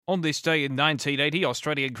On this day in 1980,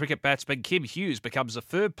 Australian cricket batsman Kim Hughes becomes the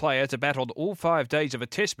third player to bat on all 5 days of a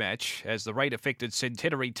test match as the rain-affected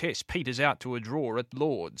centenary test peters out to a draw at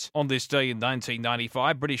Lord's. On this day in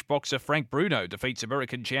 1995, British boxer Frank Bruno defeats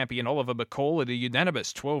American champion Oliver McCall in a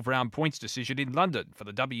unanimous 12-round points decision in London for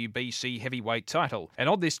the WBC Heavyweight title. And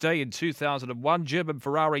on this day in 2001, German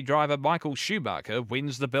Ferrari driver Michael Schumacher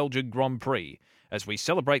wins the Belgian Grand Prix. As we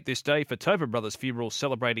celebrate this day for Tobin Brothers Funerals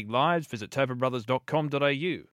Celebrating Lives, visit tobinbrothers.com.au.